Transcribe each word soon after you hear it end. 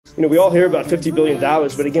we all hear about $50 billion,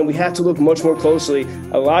 but again, we have to look much more closely.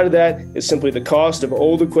 A lot of that is simply the cost of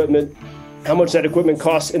old equipment, how much that equipment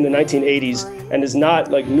costs in the 1980s, and is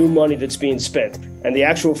not like new money that's being spent. And the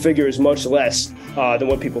actual figure is much less than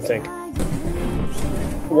what people think.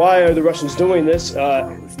 Why are the Russians doing this?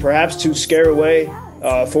 Perhaps to scare away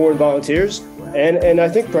foreign volunteers, and I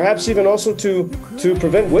think perhaps even also to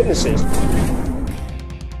prevent witnesses.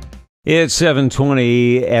 It's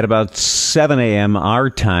 7:20 at about 7 a.m. our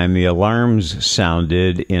time. The alarms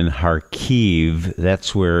sounded in Kharkiv.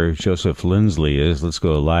 That's where Joseph Lindsley is. Let's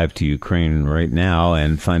go live to Ukraine right now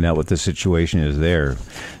and find out what the situation is there.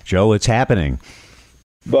 Joe, it's happening.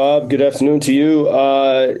 Bob, good afternoon to you.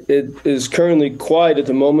 It is currently quiet at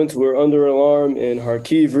the moment. We're under alarm in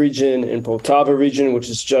Kharkiv region, in Poltava region, which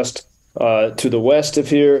is just to the west of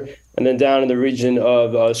here, and then down in the region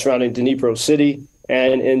of surrounding Dnipro city,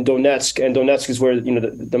 and in Donetsk. And Donetsk is where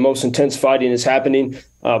the most intense fighting is happening.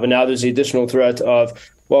 But now there's the additional threat of,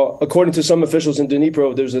 well, according to some officials in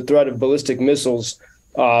Dnipro, there's a threat of ballistic missiles.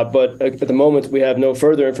 But at the moment, we have no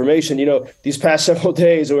further information. These past several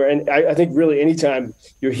days, and I think really anytime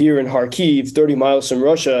you're here in Kharkiv, 30 miles from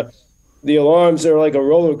Russia, the alarms are like a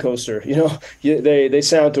roller coaster. They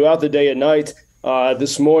sound throughout the day and night.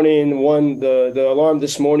 This morning, the alarm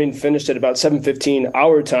this morning finished at about 7:15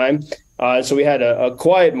 our time. So we had a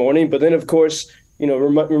quiet morning. But then, of course,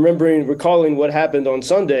 recalling what happened on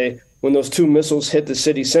Sunday when those two missiles hit the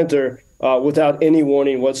city center without any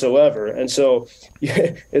warning whatsoever. And so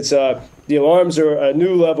it's the alarms are a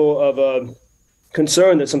new level of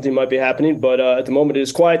concern that something might be happening. But at the moment, it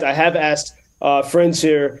is quiet. I have asked friends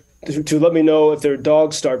here to let me know if their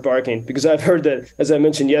dogs start barking, because I've heard that, as I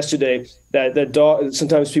mentioned yesterday, that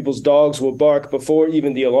sometimes people's dogs will bark before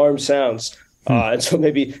even the alarm sounds. And so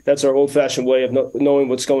maybe that's our old-fashioned way of knowing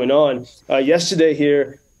what's going on. Yesterday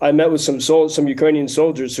here, I met with some Ukrainian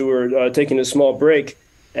soldiers who were taking a small break,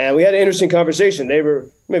 and we had an interesting conversation. They were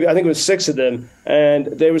I think it was 6 of them, and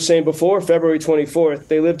they were saying before February 24th,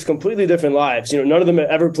 they lived completely different lives. None of them had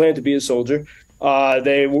ever planned to be a soldier.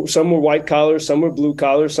 Some were white collar, some were blue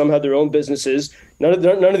collar, some had their own businesses. None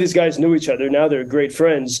of these guys knew each other. Now they're great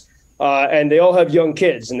friends, and they all have young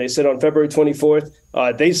kids. And they said on February 24th,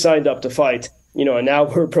 they signed up to fight. And now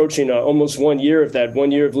we're approaching almost 1 year of that,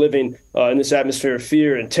 1 year of living in this atmosphere of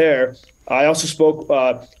fear and terror. I also spoke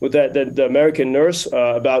with the American nurse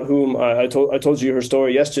about whom I told you her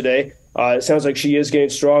story yesterday. It sounds like she is getting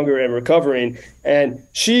stronger and recovering. And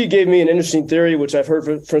she gave me an interesting theory, which I've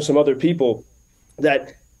heard from some other people,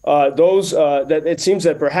 that that it seems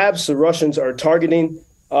that perhaps the Russians are targeting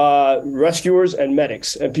rescuers and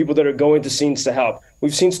medics and people that are going to scenes to help.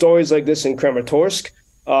 We've seen stories like this in Kramatorsk,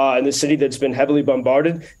 in the city that's been heavily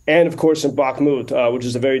bombarded, and of course in Bakhmut, which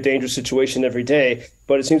is a very dangerous situation every day.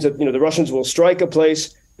 But it seems that the Russians will strike a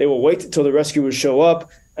place, they will wait until the rescuers show up,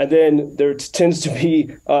 and then there tends to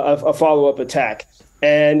be a follow-up attack.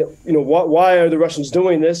 And why are the Russians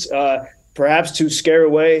doing this? Perhaps to scare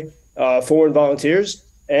away foreign volunteers,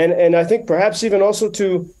 and I think perhaps even also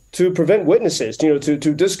to prevent witnesses,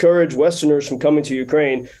 to discourage Westerners from coming to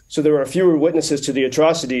Ukraine, so there are fewer witnesses to the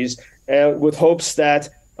atrocities, and with hopes that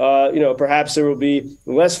perhaps there will be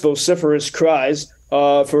less vociferous cries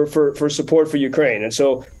for support for Ukraine. And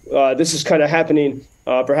so this is kind of happening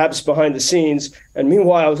perhaps behind the scenes. And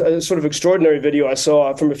meanwhile, a sort of extraordinary video I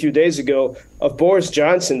saw from a few days ago of Boris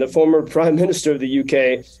Johnson, the former Prime Minister of the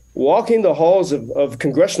UK, walking the halls of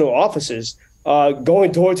congressional offices,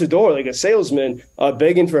 going door to door like a salesman,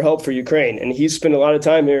 begging for help for Ukraine. And he's spent a lot of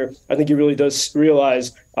time here. I think he really does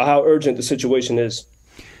realize how urgent the situation is.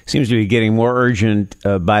 Seems to be getting more urgent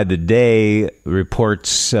by the day.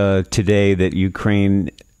 Reports today that Ukraine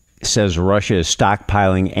says Russia is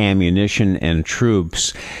stockpiling ammunition and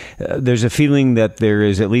troops. There's a feeling that there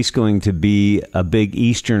is at least going to be a big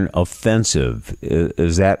Eastern offensive.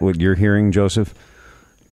 Is that what you're hearing, Joseph?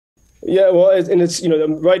 Yeah, well, and it's,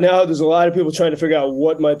 right now there's a lot of people trying to figure out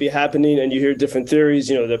what might be happening, and you hear different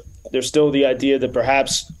theories. There's still the idea that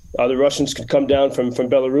perhaps the Russians could come down from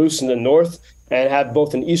Belarus in the north and have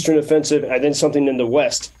both an eastern offensive and then something in the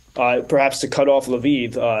west, perhaps to cut off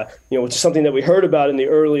Lviv, which is something that we heard about in the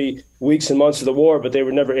early weeks and months of the war, but they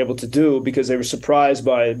were never able to do because they were surprised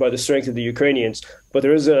by the strength of the Ukrainians. But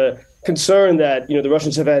there is a concern that, the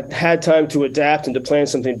Russians have had time to adapt and to plan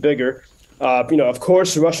something bigger. Of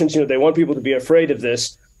course, the Russians, they want people to be afraid of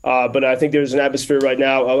this, but I think there's an atmosphere right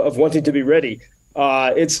now of wanting to be ready.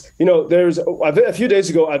 There's a few days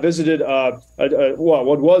ago, I visited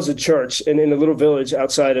what was a church in a little village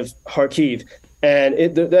outside of Kharkiv. And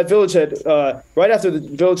that village had, right after the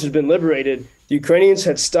village had been liberated, the Ukrainians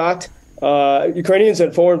had stocked Ukrainians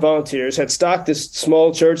and foreign volunteers had stocked this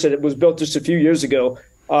small church that was built just a few years ago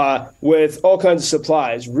with all kinds of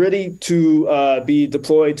supplies ready to be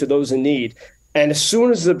deployed to those in need. And as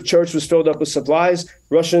soon as the church was filled up with supplies,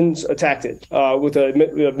 Russians attacked it with a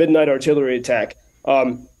midnight artillery attack.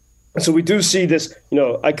 So we do see this.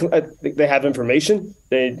 I think they have information.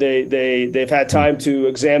 They've had time to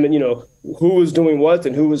examine, who was doing what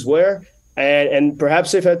and who was where, and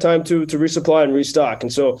perhaps they've had time to resupply and restock.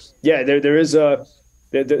 And so, yeah, there is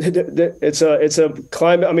it's a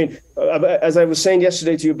climate. I mean, as I was saying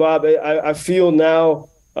yesterday to you, Bob, I feel now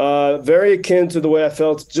very akin to the way I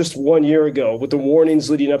felt just 1 year ago with the warnings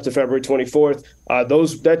leading up to February 24th.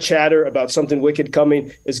 That chatter about something wicked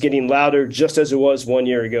coming is getting louder, just as it was 1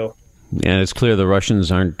 year ago. And it's clear the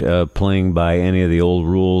Russians aren't playing by any of the old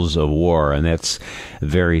rules of war, and that's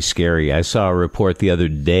very scary. I saw a report the other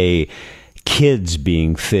day, kids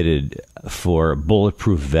being fitted for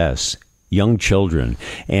bulletproof vests. Young children,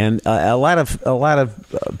 and a lot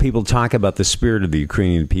of people talk about the spirit of the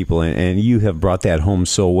Ukrainian people, and you have brought that home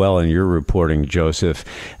so well in your reporting, Joseph.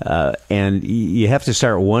 And you have to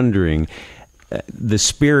start wondering, the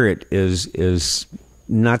spirit is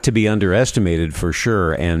not to be underestimated for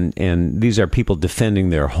sure, and these are people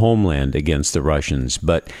defending their homeland against the Russians,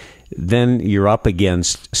 but then you're up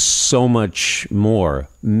against so much more,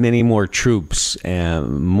 many more troops,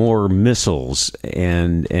 and more missiles,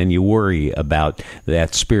 and you worry about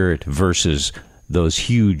that spirit versus those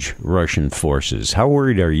huge Russian forces. How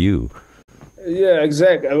worried are you? Yeah,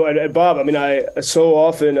 exactly. Bob, when I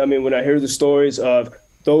hear the stories of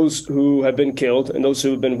those who have been killed and those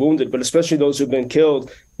who have been wounded, but especially those who've been killed,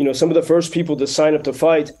 some of the first people to sign up to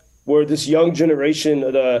fight were this young generation,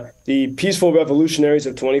 the peaceful revolutionaries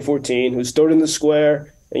of 2014, who stood in the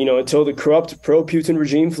square, until the corrupt pro-Putin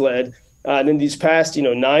regime fled. And in these past,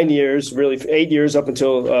 9 years, really 8 years up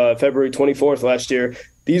until February 24th last year,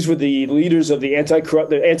 these were the leaders of the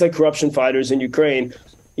anti-corruption fighters in Ukraine.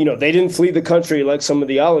 They didn't flee the country like some of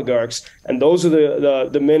the oligarchs, and those are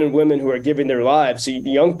the men and women who are giving their lives, the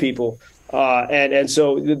young people, and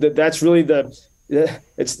so that's really that's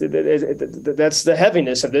the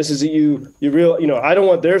heaviness of this. Is that you I don't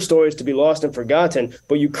want their stories to be lost and forgotten,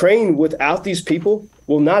 but Ukraine without these people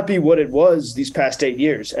will not be what it was these past 8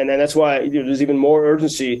 years, and that's why there's even more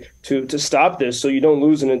urgency to stop this, so you don't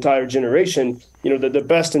lose an entire generation. The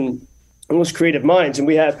best and most creative minds. And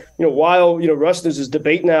we have, while Russia, there's this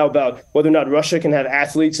debate now about whether or not Russia can have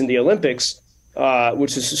athletes in the Olympics,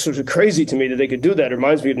 which is sort of crazy to me that they could do that. It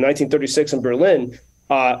reminds me of 1936 in Berlin.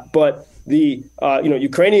 But the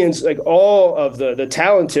Ukrainians, like all of the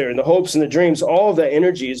talent here and the hopes and the dreams, all of that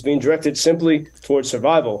energy is being directed simply towards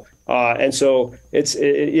survival. And so that's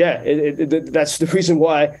the reason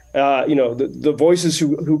why the voices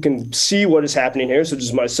who can see what is happening here, such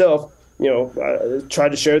as myself, try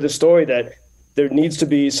to share the story that there needs to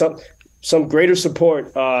be some greater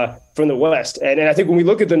support from the West. And I think when we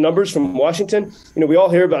look at the numbers from Washington, we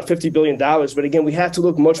all hear about $50 billion, but again, we have to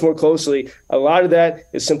look much more closely. A lot of that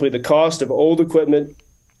is simply the cost of old equipment,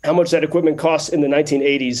 how much that equipment costs in the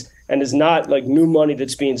 1980s, and is not like new money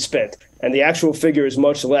that's being spent. And the actual figure is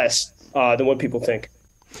much less than what people think.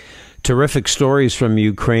 Terrific stories from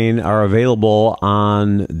Ukraine are available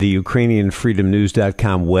on the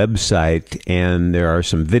UkrainianFreedomNews.com website, and there are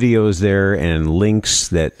some videos there and links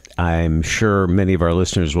that I'm sure many of our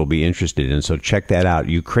listeners will be interested in. So check that out,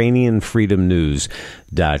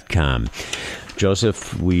 UkrainianFreedomNews.com.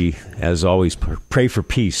 Joseph, we, as always, pray for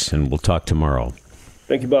peace, and we'll talk tomorrow.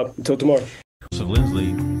 Thank you, Bob. Until tomorrow. Joseph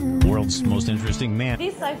Lindsley, world's most interesting man.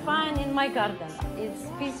 This I find in my garden. It's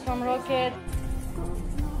peace from rocket.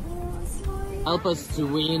 Help us to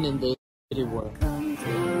win in the war.